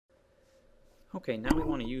Okay, now we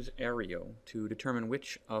want to use ARIO to determine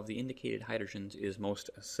which of the indicated hydrogens is most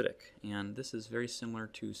acidic, and this is very similar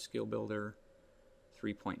to Skill Builder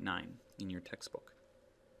 3.9 in your textbook.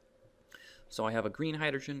 So I have a green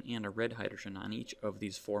hydrogen and a red hydrogen on each of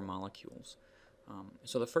these four molecules.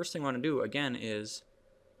 So the first thing I want to do again is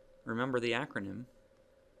remember the acronym.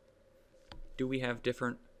 Do we have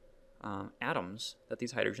different atoms that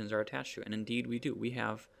these hydrogens are attached to? And indeed we do. We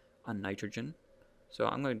have a nitrogen. So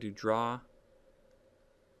I'm going to draw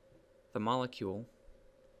the molecule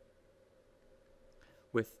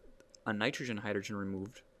with a nitrogen hydrogen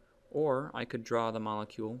removed, or I could draw the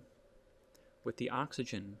molecule with the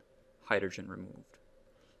oxygen hydrogen removed.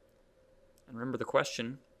 And remember the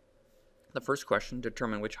question, the first question,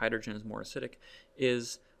 determine which hydrogen is more acidic,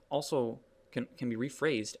 is also can be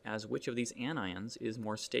rephrased as which of these anions is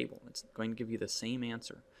more stable. It's going to give you the same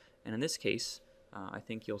answer. And in this case, I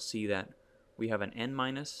think you'll see that we have an N-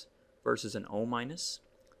 versus an O-.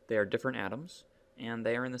 They are different atoms, and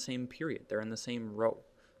they are in the same period. They're in the same row.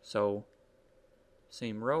 So,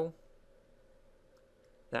 same row,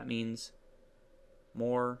 that means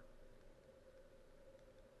more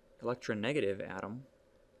electronegative atom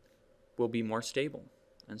will be more stable.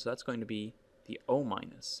 And so that's going to be the O-.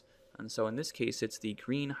 And so in this case, it's the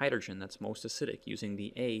green hydrogen that's most acidic using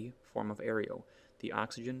the A form of ARIO. The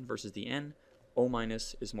oxygen versus the N, O-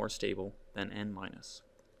 is more stable than N-.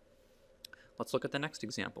 Let's look at the next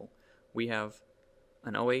example. We have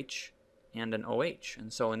an OH and an OH.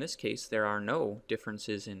 And so in this case, there are no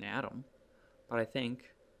differences in atom. But I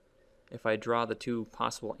think if I draw the two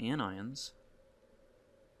possible anions,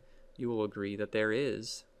 you will agree that there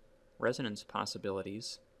is resonance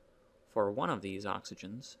possibilities for one of these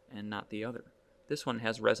oxygens and not the other. This one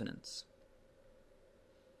has resonance.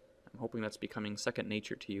 I'm hoping that's becoming second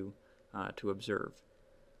nature to you to observe.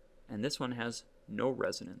 And this one has no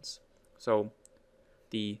resonance. So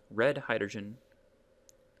the red hydrogen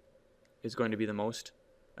is going to be the most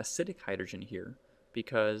acidic hydrogen here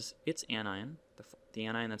because its anion, the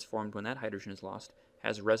anion that's formed when that hydrogen is lost,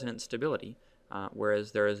 has resonance stability,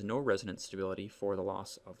 whereas there is no resonance stability for the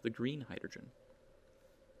loss of the green hydrogen.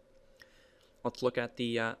 Let's look at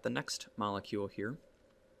the next molecule here.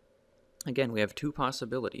 Again, we have two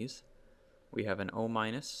possibilities. We have an O-,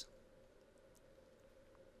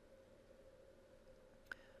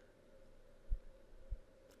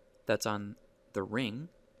 that's on the ring,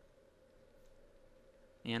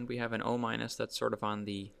 and we have an O- that's sort of on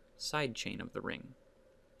the side chain of the ring.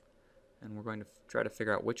 And we're going to try to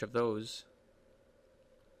figure out which of those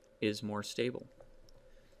is more stable.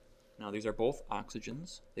 Now these are both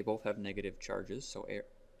oxygens. They both have negative charges, so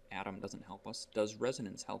atom doesn't help us. Does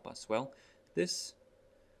resonance help us? Well, this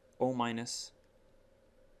O-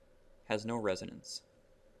 has no resonance.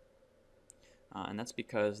 And that's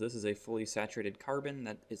because this is a fully saturated carbon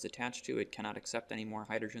that is attached to. It cannot accept any more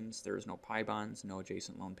hydrogens. There is no pi bonds, no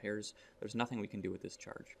adjacent lone pairs. There's nothing we can do with this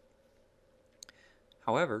charge.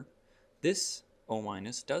 However, this O-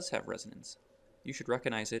 does have resonance. You should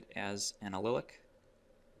recognize it as an allylic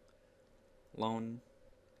lone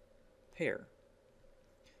pair.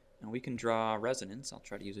 And we can draw resonance. I'll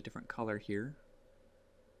try to use a different color here.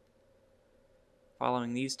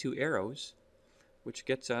 Following these two arrows, which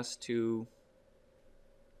gets us to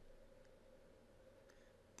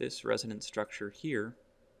this resonance structure here.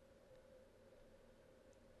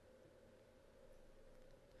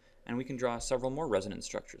 And we can draw several more resonance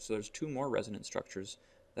structures. So there's two more resonance structures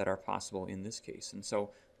that are possible in this case. And so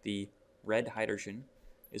the red hydrogen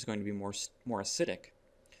is going to be more acidic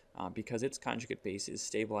because its conjugate base is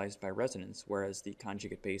stabilized by resonance, whereas the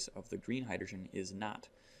conjugate base of the green hydrogen is not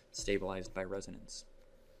stabilized by resonance.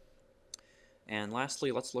 And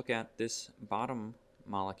lastly, let's look at this bottom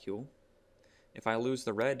molecule. If I lose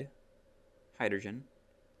the red hydrogen,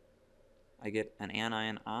 I get an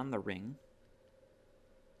anion on the ring.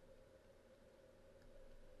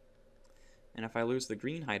 And if I lose the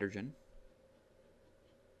green hydrogen,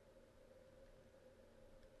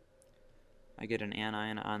 I get an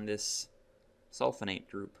anion on this sulfonate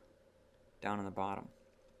group down on the bottom.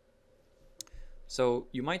 So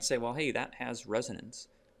you might say, well, hey, that has resonance.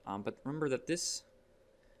 But remember that this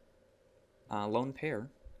lone pair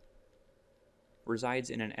resides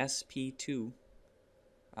in an sp2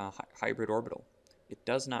 hybrid orbital. It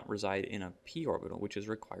does not reside in a p orbital, which is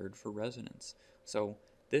required for resonance. So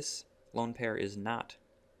this lone pair is not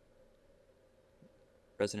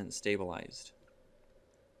resonance stabilized.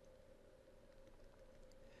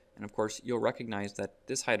 And of course, you'll recognize that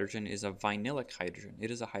this hydrogen is a vinylic hydrogen.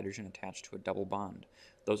 It is a hydrogen attached to a double bond.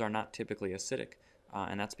 Those are not typically acidic,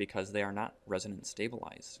 and that's because they are not resonance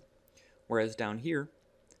stabilized. Whereas down here,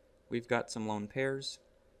 we've got some lone pairs,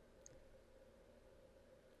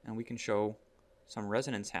 and we can show some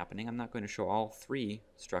resonance happening. I'm not going to show all 3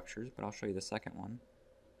 structures, but I'll show you the second one.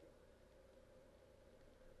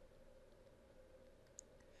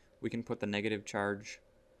 We can put the negative charge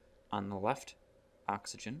on the left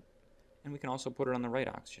oxygen, and we can also put it on the right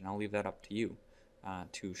oxygen. I'll leave that up to you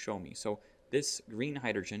to show me. So this green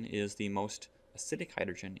hydrogen is the most acidic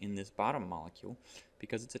hydrogen in this bottom molecule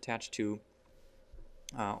because it's attached to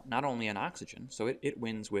not only an oxygen, so it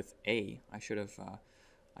wins with A. I should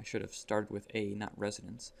have started with A, not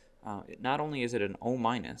resonance. Not only is it an O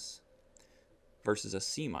minus versus a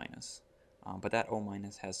C minus, but that O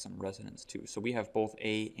minus has some resonance too. So we have both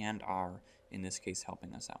A and R in this case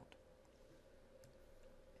helping us out.